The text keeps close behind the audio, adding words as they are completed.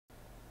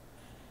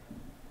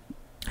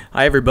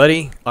Hi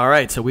everybody.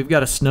 Alright, so we've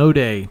got a snow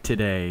day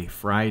today,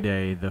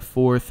 Friday the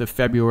 4th of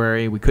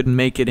February. We couldn't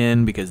make it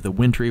in because of the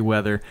wintry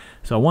weather,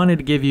 so I wanted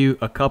to give you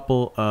a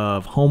couple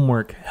of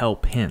homework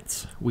help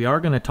hints. We are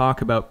going to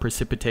talk about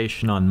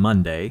precipitation on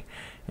Monday,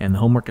 and the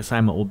homework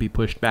assignment will be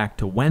pushed back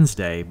to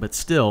Wednesday, but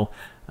still,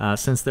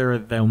 since there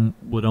then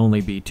would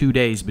only be 2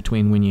 days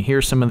between when you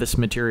hear some of this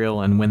material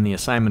and when the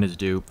assignment is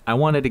due, I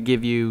wanted to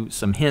give you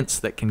some hints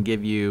that can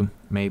give you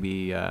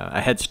maybe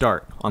a head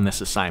start on this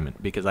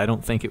assignment, because I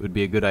don't think it would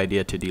be a good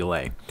idea to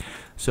delay.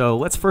 So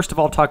let's first of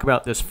all talk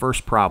about this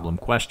first problem,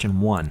 question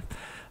 1.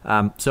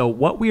 So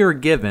what we are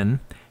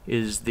given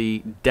is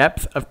the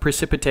depth of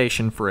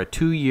precipitation for a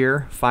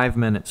 2-year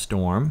 5-minute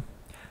storm,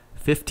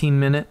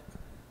 15-minute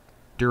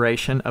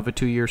duration of a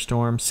 2-year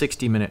storm,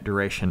 60-minute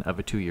duration of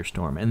a 2-year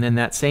storm, and then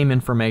that same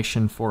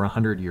information for a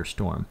 100-year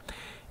storm.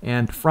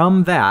 And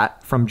from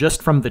that, from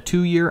the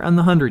 2-year and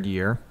the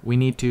 100-year, we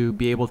need to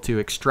be able to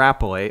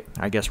extrapolate,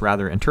 I guess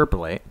rather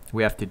interpolate.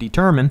 We have to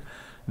determine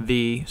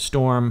the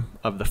storm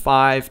of the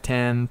 5,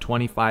 10,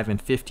 25,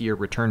 and 50-year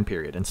return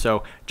period. And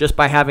so just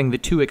by having the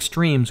two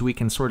extremes, we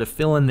can sort of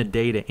fill in the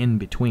data in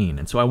between.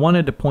 And so I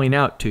wanted to point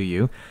out to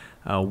you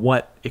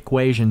what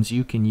equations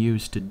you can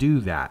use to do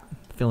that,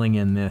 filling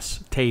in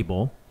this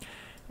table.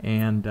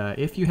 And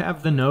if you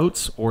have the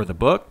notes or the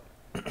book,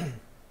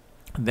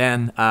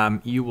 then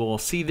you will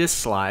see this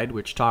slide,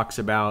 which talks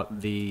about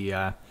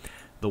the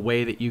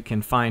way that you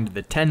can find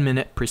the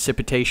 10-minute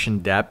precipitation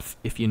depth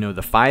if you know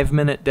the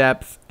 5-minute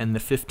depth and the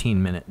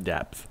 15-minute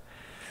depth.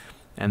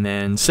 And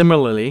then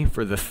similarly,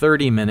 for the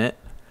 30-minute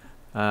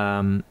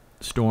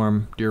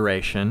storm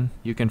duration,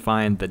 you can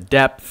find the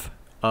depth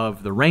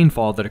of the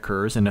rainfall that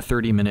occurs in a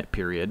 30-minute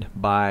period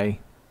by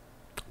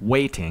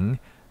weighting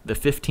the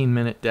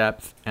 15-minute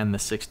depth and the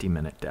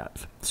 60-minute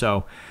depth.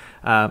 So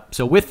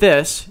with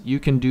this, you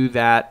can do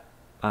that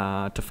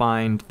to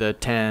find the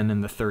 10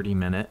 and the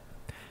 30-minute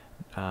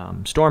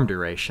storm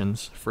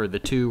durations for the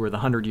 2 or the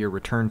 100-year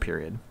return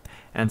period.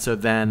 And so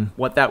then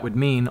what that would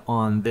mean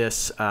on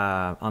this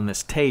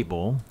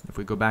table, if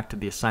we go back to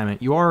the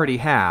assignment, you already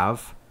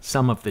have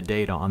some of the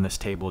data on this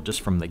table just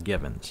from the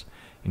givens.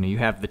 You know, you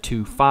have the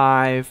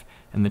 2.5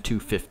 and the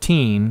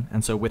 2.15,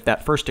 and so with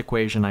that first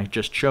equation I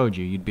just showed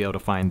you, you'd be able to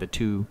find the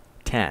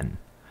 2.10.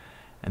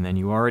 And then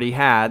you already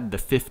had the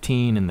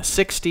 15 and the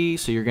 60,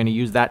 so you're going to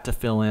use that to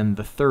fill in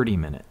the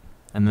 30-minute.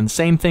 And then the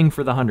same thing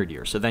for the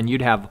 100-year. So then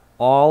you'd have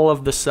all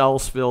of the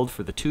cells filled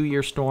for the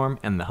 2-year storm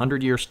and the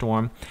 100-year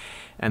storm.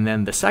 And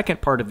then the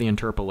second part of the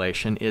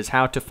interpolation is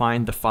how to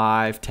find the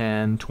 5,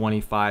 10,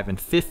 25, and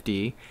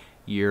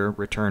 50-year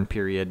return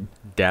period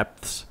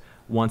depths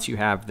once you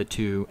have the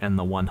 2 and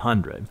the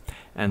 100.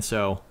 And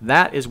so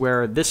that is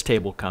where this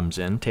table comes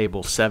in,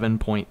 table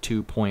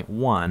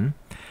 7.2.1,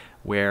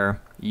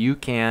 where you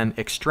can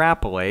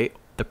extrapolate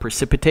the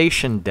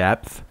precipitation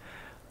depth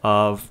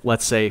of,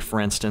 let's say,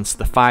 for instance,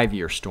 the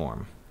 5-year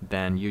storm.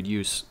 Then you'd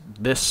use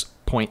this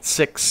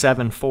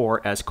 0.674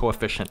 as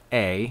coefficient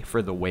A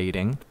for the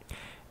weighting,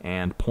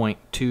 and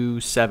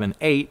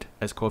 0.278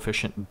 as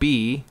coefficient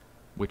B,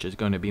 which is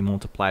going to be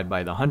multiplied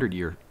by the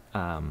 100-year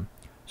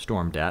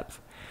storm depth.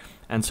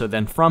 And so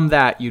then from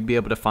that, you'd be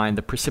able to find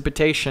the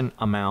precipitation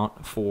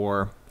amount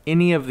for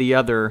any of the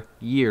other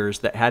years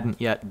that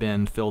hadn't yet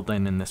been filled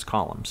in this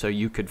column. So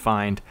you could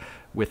find,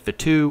 with the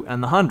 2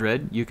 and the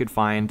 100, you could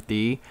find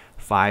the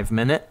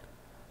 5-minute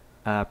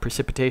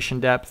precipitation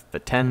depth, the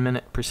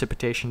 10-minute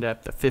precipitation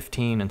depth, the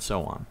 15, and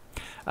so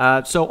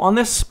on. So on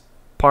this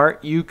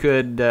part, you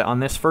could,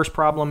 on this first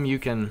problem, you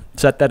can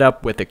set that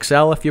up with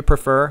Excel if you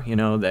prefer. You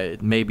know,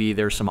 that maybe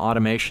there's some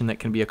automation that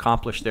can be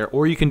accomplished there,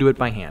 or you can do it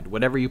by hand,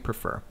 whatever you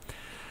prefer.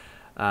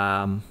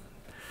 So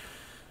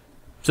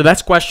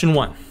that's question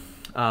 1.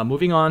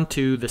 Moving on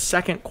to the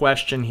second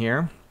question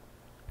here.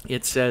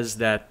 It says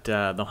that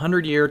the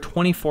 100-year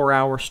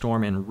 24-hour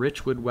storm in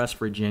Richwood, West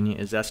Virginia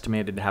is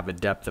estimated to have a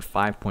depth of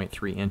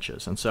 5.3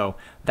 inches. And so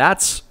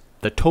that's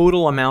the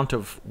total amount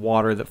of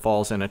water that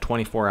falls in a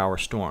 24-hour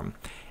storm.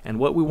 And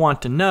what we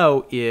want to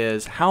know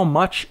is how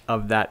much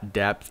of that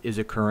depth is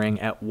occurring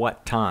at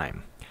what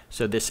time.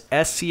 So this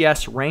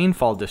SCS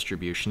rainfall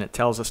distribution, it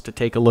tells us to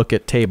take a look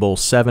at table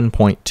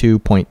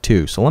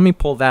 7.2.2. So let me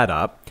pull that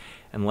up,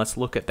 and let's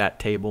look at that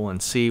table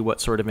and see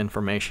what sort of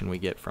information we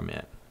get from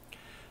it.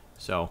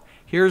 So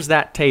here's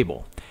that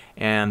table,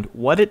 and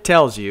what it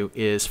tells you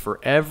is for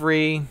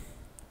every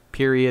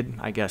period,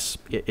 I guess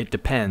it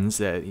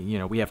depends, you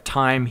know, we have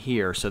time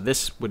here, so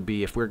this would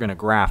be, if we're going to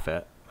graph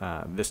it,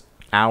 this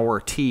hour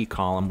T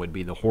column would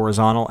be the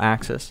horizontal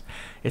axis.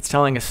 It's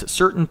telling us at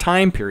certain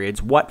time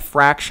periods what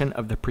fraction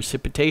of the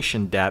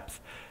precipitation depth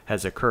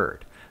has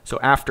occurred. So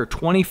after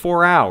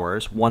 24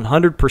 hours,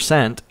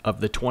 100%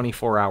 of the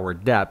 24-hour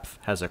depth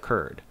has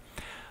occurred.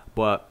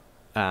 But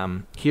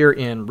here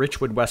in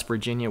Richwood, West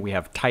Virginia, we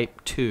have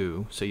type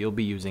 2, so you'll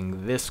be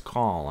using this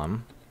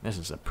column. This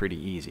is a pretty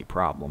easy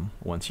problem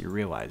once you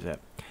realize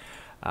it.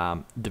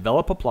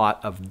 Develop a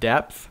plot of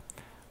depth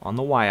on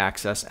the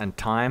y-axis and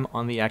time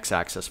on the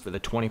x-axis for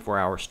the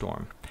 24-hour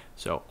storm.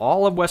 So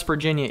all of West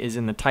Virginia is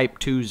in the type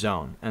 2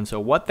 zone. And so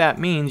what that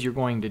means you're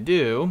going to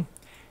do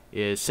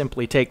is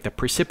simply take the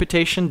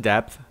precipitation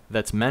depth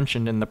that's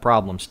mentioned in the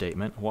problem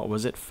statement. What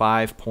was it?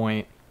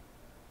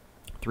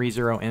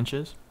 5.30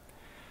 inches.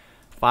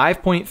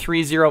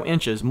 5.30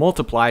 inches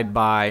multiplied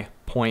by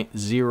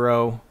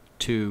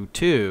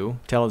 0.022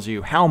 tells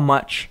you how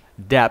much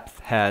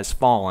depth has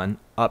fallen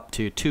up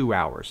to 2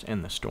 hours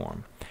in the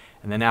storm.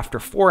 And then after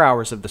 4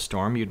 hours of the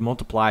storm, you'd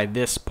multiply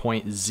this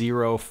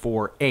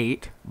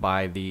 0.048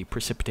 by the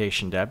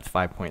precipitation depth,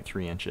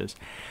 5.3 inches.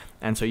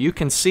 And so you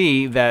can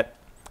see that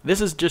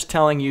this is just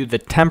telling you the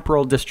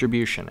temporal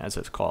distribution, as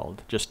it's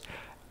called. Just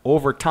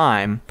over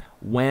time,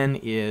 when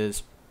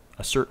is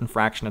a certain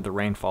fraction of the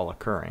rainfall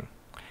occurring?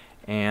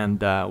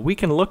 And we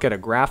can look at a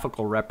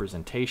graphical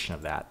representation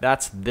of that.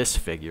 That's this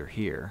figure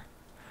here.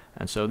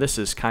 And so this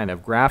is kind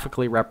of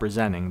graphically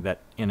representing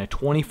that in a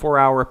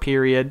 24-hour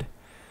period,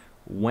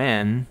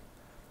 when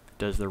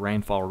does the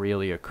rainfall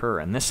really occur?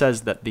 And this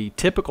says that the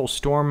typical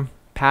storm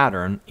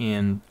pattern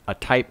in a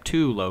type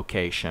 2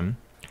 location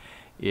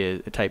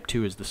is, type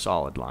 2 is the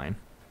solid line.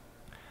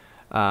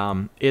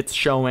 It's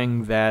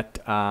showing that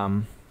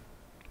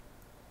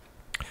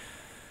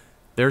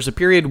there's a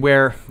period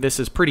where this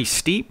is pretty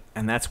steep,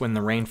 and that's when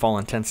the rainfall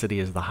intensity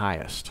is the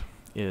highest,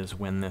 is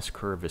when this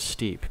curve is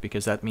steep,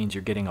 because that means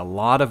you're getting a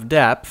lot of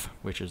depth,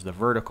 which is the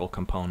vertical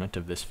component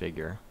of this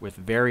figure, with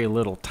very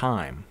little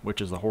time,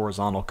 which is the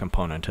horizontal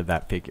component of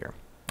that figure.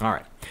 All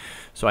right,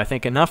 so I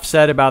think enough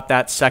said about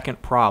that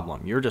second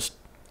problem. You're just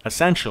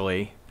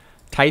essentially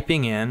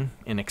typing in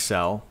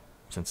Excel,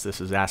 since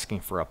this is asking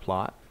for a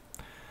plot,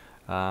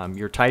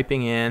 you're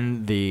typing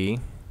in the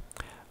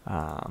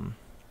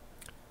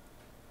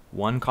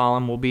one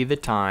column will be the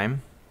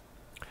time,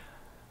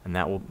 and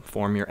that will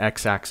form your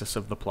x-axis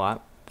of the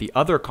plot. The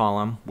other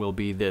column will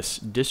be this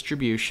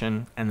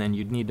distribution, and then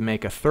you'd need to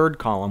make a third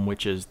column,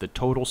 which is the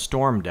total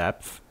storm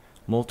depth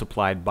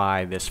multiplied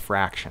by this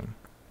fraction.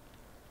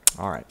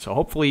 All right, so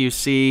hopefully you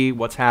see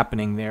what's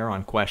happening there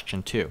on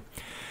question 2.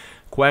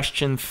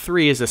 Question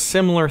 3 is a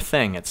similar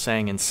thing. It's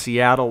saying in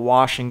Seattle,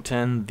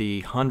 Washington,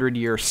 the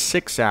 100-year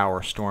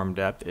 6-hour storm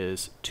depth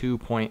is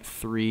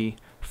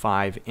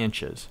 2.35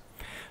 inches.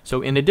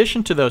 So in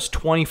addition to those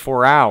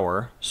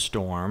 24-hour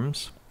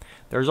storms,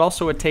 there's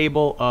also a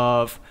table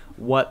of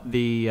what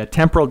the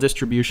temporal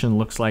distribution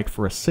looks like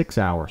for a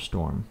 6-hour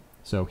storm.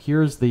 So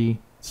here's the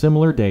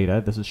similar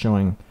data. This is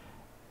showing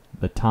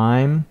the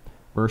time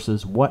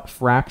versus what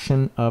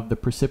fraction of the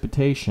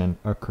precipitation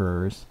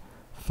occurs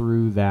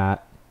through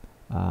that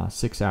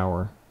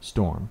 6-hour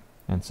storm.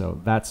 And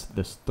so that's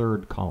this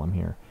third column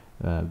here.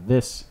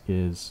 This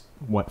is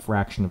what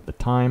fraction of the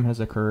time has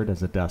occurred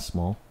as a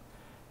decimal,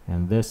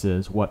 and this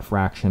is what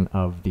fraction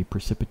of the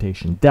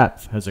precipitation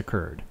depth has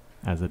occurred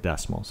as a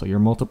decimal. So you're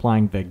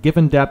multiplying the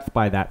given depth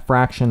by that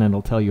fraction, and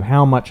it'll tell you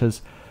how much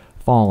has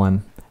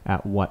fallen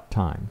at what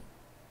time.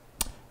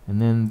 And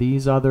then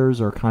these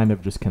others are kind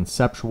of just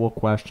conceptual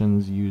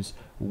questions. Use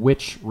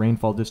which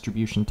rainfall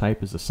distribution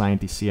type is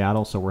assigned to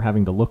Seattle. So we're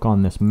having to look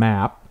on this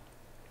map.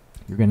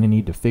 You're going to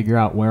need to figure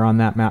out where on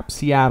that map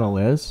Seattle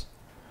is,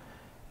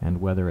 and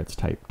whether it's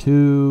type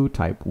 2,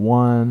 type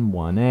 1,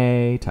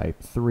 1A,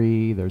 type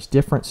 3. There's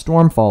different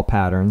stormfall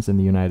patterns in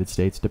the United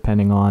States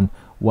depending on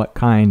what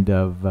kind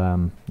of,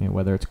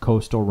 whether it's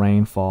coastal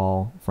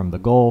rainfall from the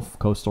Gulf,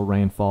 coastal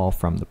rainfall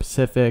from the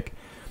Pacific,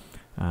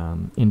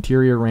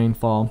 interior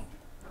rainfall.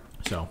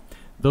 So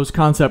those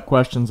concept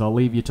questions, I'll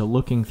leave you to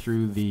looking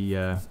through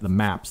the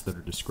maps that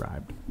are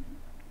described.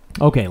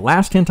 Okay,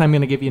 last hint I'm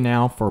going to give you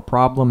now for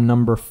problem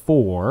number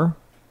 4.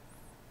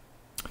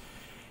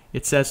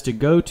 It says to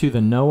go to the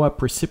NOAA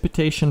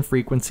Precipitation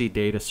Frequency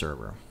Data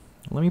Server.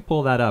 Let me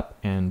pull that up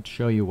and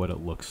show you what it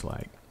looks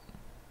like.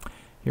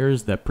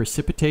 Here's the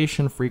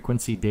Precipitation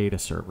Frequency Data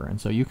Server. And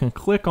so you can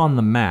click on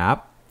the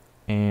map,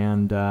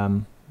 and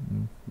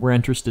we're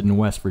interested in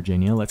West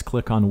Virginia. Let's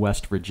click on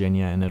West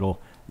Virginia, and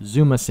it'll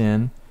zoom us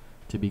in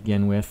to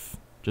begin with,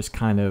 just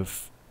kind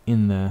of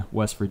in the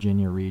West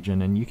Virginia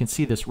region. And you can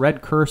see this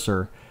red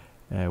cursor.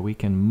 We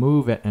can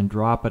move it and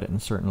drop it in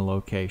certain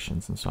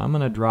locations. And so I'm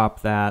going to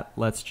drop that,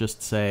 let's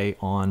just say,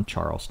 on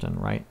Charleston,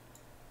 right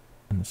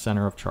in the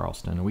center of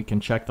Charleston. And we can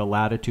check the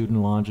latitude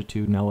and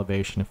longitude and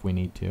elevation if we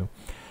need to.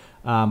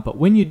 But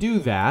when you do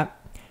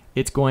that,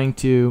 it's going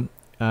to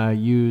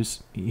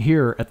use,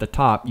 here at the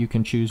top, you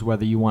can choose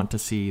whether you want to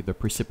see the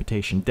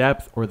precipitation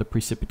depth or the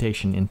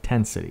precipitation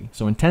intensity.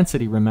 So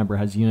intensity, remember,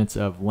 has units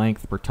of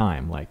length per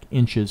time, like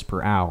inches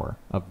per hour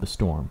of the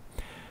storm.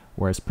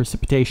 Whereas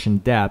precipitation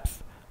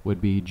depth would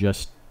be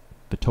just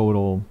the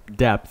total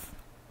depth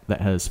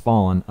that has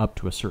fallen up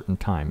to a certain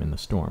time in the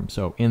storm.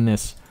 So in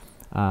this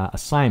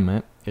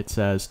assignment, it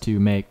says to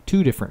make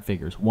 2 different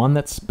figures, one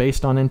that's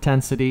based on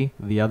intensity,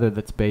 the other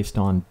that's based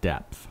on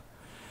depth.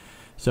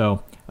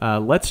 So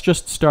let's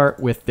just start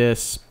with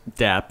this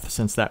depth,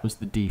 since that was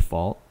the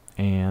default,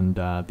 and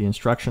the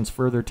instructions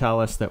further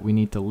tell us that we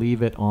need to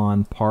leave it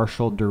on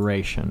partial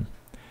duration,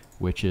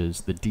 which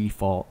is the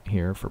default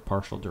here for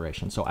partial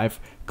duration. So I've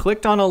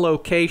clicked on a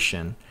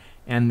location,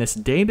 And this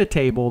data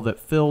table that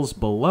fills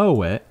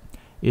below it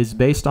is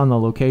based on the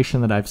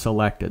location that I've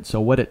selected. So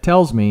what it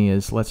tells me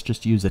is, let's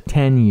just use a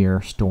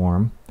 10-year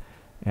storm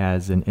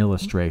as an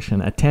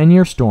illustration. A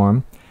 10-year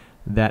storm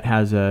that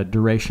has a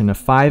duration of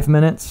 5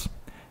 minutes,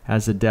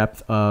 has a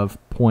depth of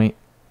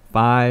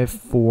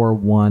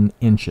 0.541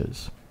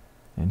 inches.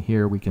 And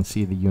here we can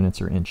see the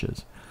units are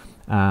inches.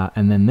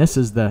 And then this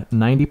is the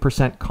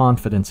 90%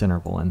 confidence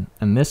interval.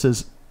 And this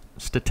is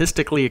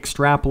statistically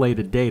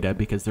extrapolated data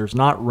because there's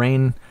not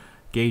rain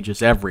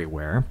gauges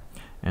everywhere.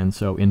 And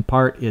so in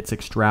part it's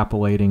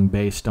extrapolating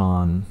based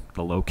on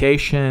the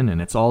location,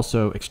 and it's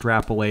also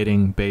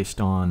extrapolating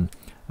based on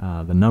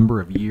the number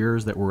of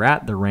years that we're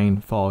at the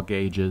rainfall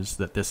gauges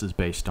that this is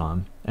based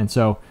on. And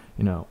so,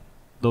 you know,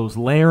 those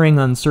layering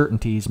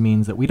uncertainties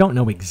means that we don't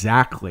know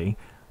exactly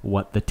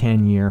what the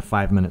 10-year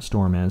 5-minute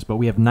storm is, but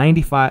we have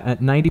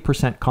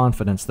 90%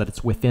 confidence that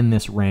it's within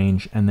this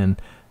range, and then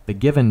the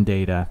given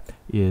data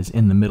is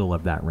in the middle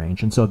of that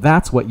range. And so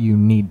that's what you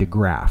need to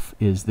graph,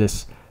 is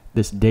this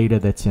data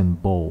that's in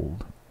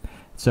bold.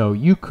 So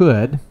you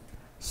could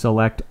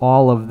select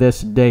all of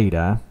this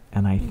data,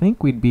 and I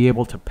think we'd be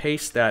able to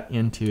paste that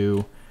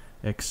into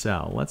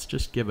Excel. Let's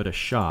just give it a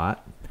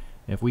shot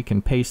if we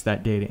can paste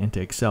that data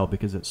into Excel,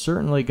 because it's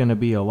certainly going to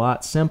be a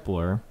lot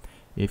simpler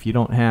if you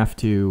don't have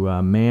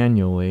to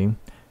manually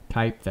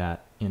type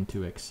that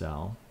into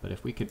Excel. But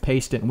if we could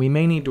paste it, and we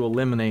may need to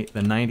eliminate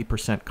the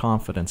 90%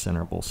 confidence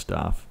interval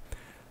stuff.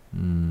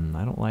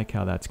 I don't like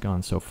how that's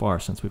gone so far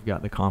since we've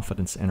got the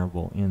confidence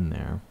interval in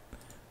there.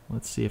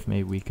 Let's see if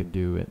maybe we could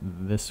do it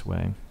this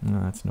way.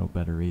 No, that's no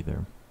better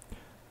either.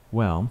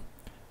 Well,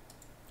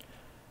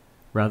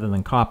 rather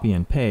than copy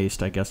and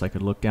paste, I guess I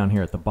could look down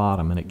here at the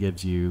bottom, and it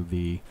gives you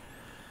the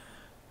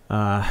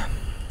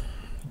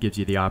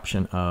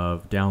option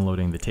of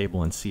downloading the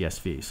table in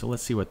CSV. So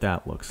let's see what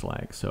that looks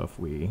like. So if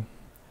we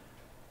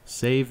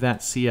save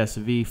that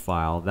CSV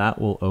file, that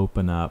will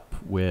open up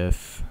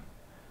with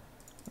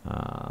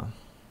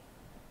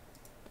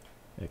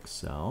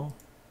Excel.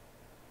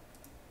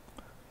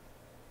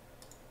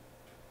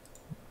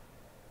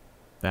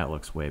 That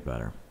looks way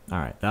better. All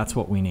right, that's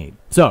what we need.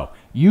 So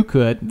you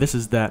could, this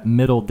is that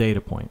middle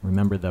data point.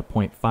 Remember the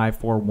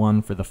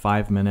 0.541 for the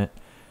 5-minute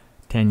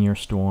 10-year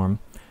storm.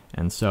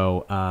 And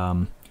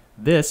so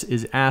this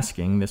is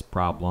asking, this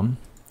problem,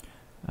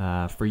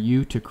 for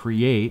you to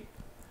create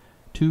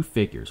two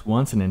figures.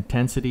 One's an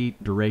intensity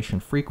duration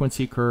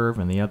frequency curve,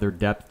 and the other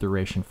depth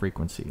duration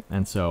frequency.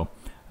 And so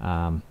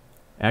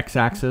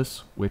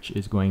x-axis, which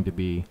is going to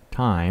be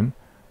time,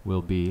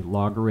 will be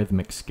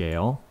logarithmic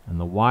scale, and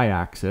the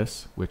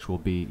y-axis, which will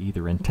be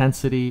either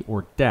intensity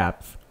or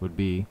depth, would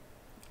be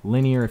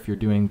linear if you're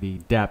doing the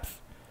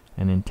depth,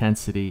 and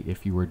intensity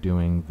if you were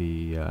doing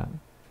the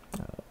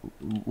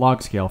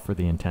log scale for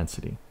the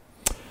intensity.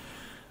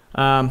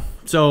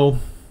 So,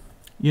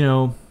 you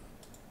know,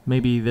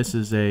 maybe this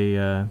is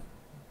a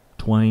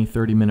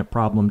 20-30 minute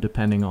problem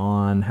depending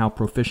on how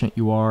proficient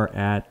you are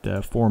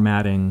at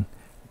formatting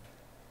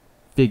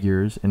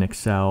figures in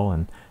Excel,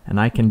 and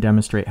I can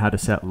demonstrate how to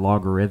set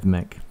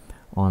logarithmic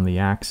on the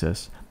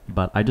axis.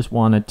 But I just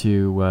wanted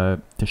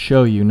to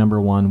show you,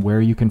 number one,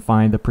 where you can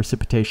find the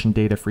precipitation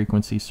data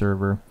frequency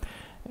server,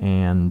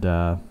 and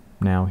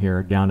now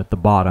here down at the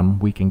bottom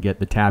we can get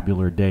the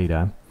tabular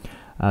data.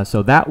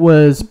 So that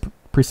was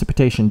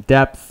precipitation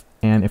depth,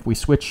 and if we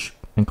switch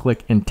and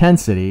click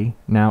intensity,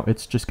 now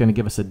it's just going to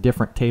give us a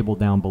different table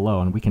down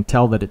below, and we can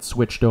tell that it's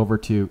switched over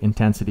to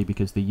intensity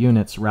because the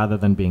units, rather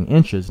than being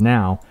inches,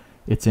 now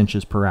it's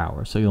inches per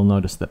hour. So you'll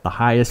notice that the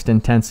highest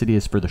intensity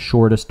is for the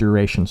shortest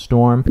duration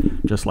storm,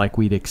 just like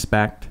we'd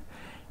expect,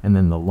 and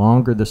then the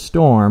longer the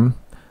storm,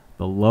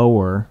 the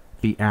lower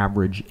the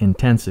average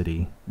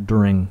intensity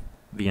during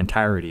the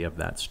entirety of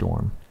that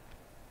storm.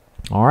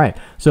 All right,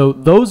 so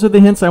those are the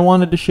hints I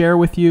wanted to share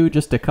with you.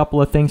 Just a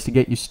couple of things to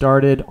get you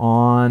started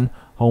on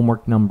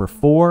homework number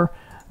 4.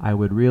 I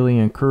would really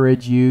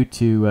encourage you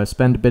to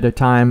spend a bit of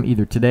time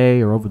either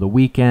today or over the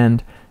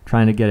weekend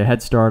trying to get a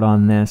head start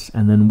on this,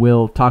 and then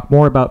we'll talk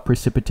more about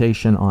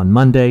precipitation on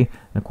Monday.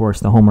 And of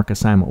course, the homework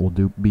assignment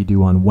will be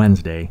due on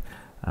Wednesday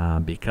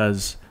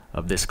because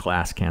of this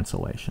class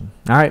cancellation.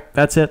 All right,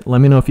 that's it.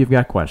 Let me know if you've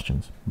got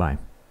questions. Bye.